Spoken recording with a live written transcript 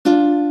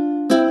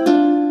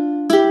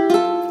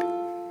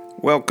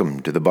Welcome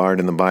to the Bard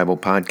and the Bible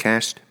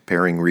podcast,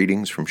 pairing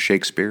readings from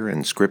Shakespeare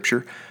and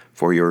Scripture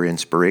for your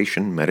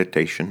inspiration,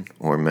 meditation,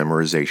 or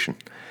memorization.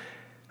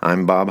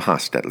 I'm Bob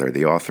Hostetler,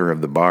 the author of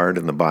The Bard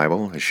and the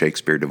Bible, a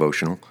Shakespeare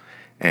devotional,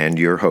 and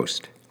your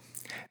host.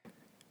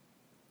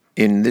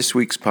 In this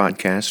week's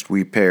podcast,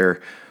 we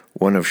pair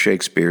one of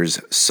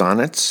Shakespeare's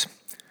sonnets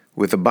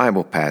with a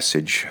Bible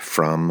passage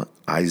from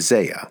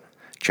Isaiah,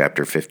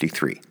 chapter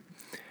 53.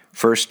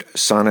 First,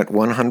 Sonnet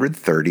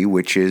 130,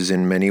 which is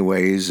in many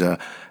ways a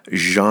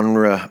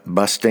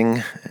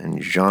genre-busting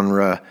and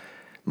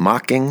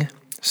genre-mocking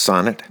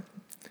sonnet.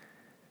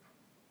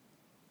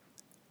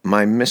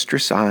 My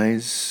mistress'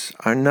 eyes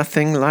are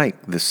nothing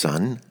like the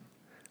sun.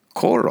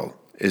 Coral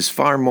is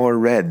far more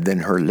red than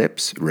her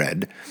lips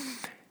red.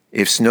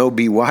 If snow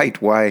be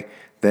white, why,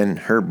 then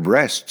her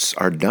breasts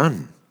are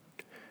dun.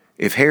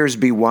 If hairs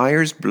be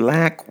wires,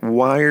 black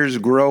wires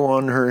grow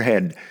on her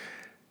head.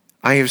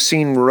 I have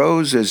seen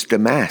roses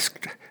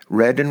damasked,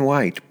 red and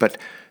white, but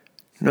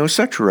no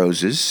such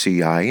roses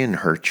see I in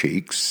her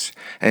cheeks,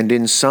 and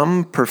in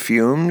some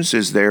perfumes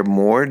is there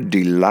more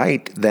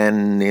delight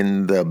than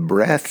in the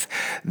breath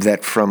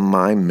that from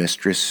my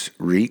mistress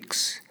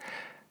reeks.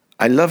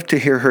 I love to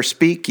hear her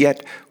speak,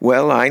 yet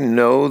well I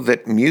know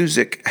that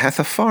music hath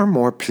a far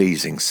more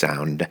pleasing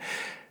sound.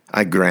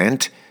 I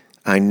grant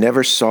I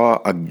never saw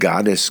a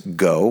goddess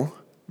go.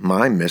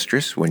 My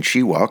mistress, when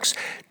she walks,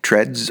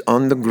 treads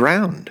on the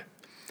ground.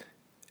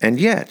 And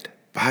yet,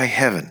 by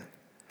heaven,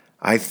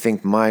 I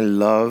think my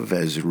love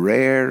as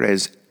rare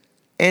as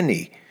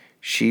any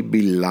she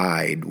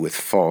belied with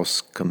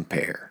false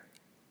compare.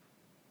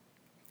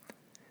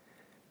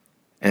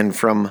 And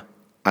from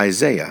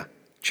Isaiah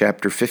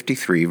chapter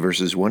 53,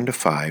 verses 1 to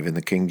 5 in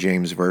the King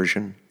James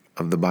Version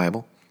of the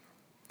Bible.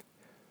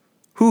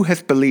 Who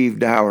hath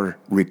believed our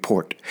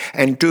report,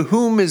 and to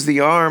whom is the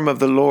arm of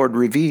the Lord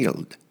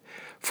revealed?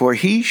 For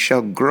he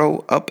shall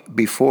grow up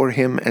before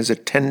him as a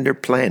tender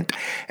plant,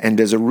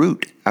 and as a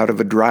root out of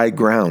a dry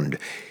ground.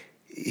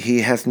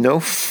 He hath no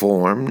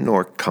form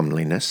nor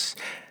comeliness,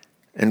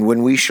 and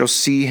when we shall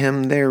see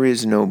him, there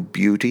is no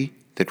beauty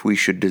that we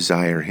should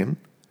desire him.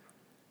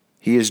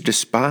 He is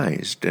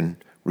despised and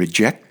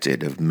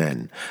rejected of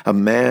men, a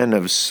man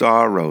of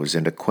sorrows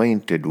and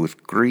acquainted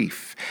with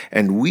grief,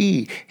 and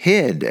we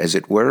hid, as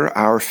it were,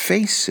 our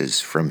faces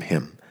from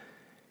him.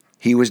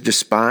 He was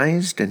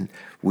despised, and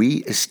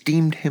we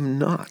esteemed him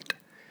not.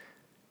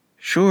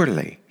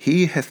 Surely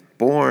he hath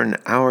borne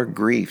our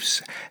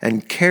griefs,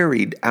 and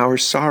carried our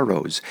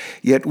sorrows.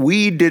 Yet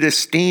we did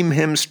esteem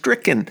him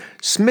stricken,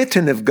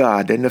 smitten of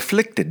God, and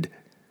afflicted.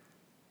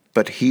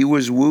 But he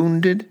was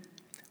wounded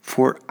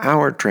for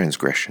our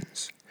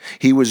transgressions.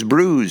 He was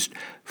bruised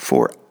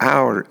for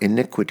our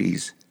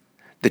iniquities.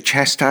 The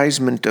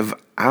chastisement of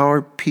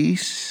our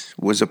peace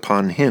was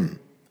upon him,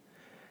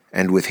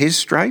 and with his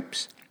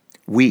stripes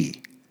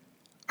we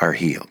are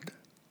healed.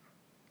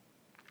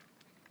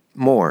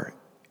 More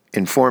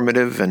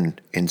informative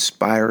and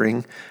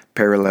inspiring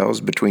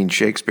parallels between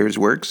Shakespeare's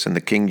works and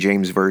the King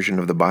James Version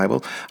of the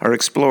Bible are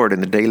explored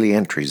in the daily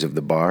entries of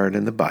The Bard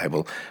and the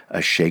Bible,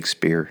 a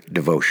Shakespeare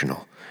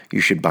devotional.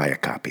 You should buy a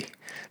copy.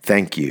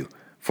 Thank you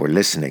for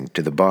listening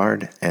to the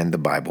Bard and the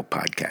Bible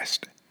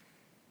podcast.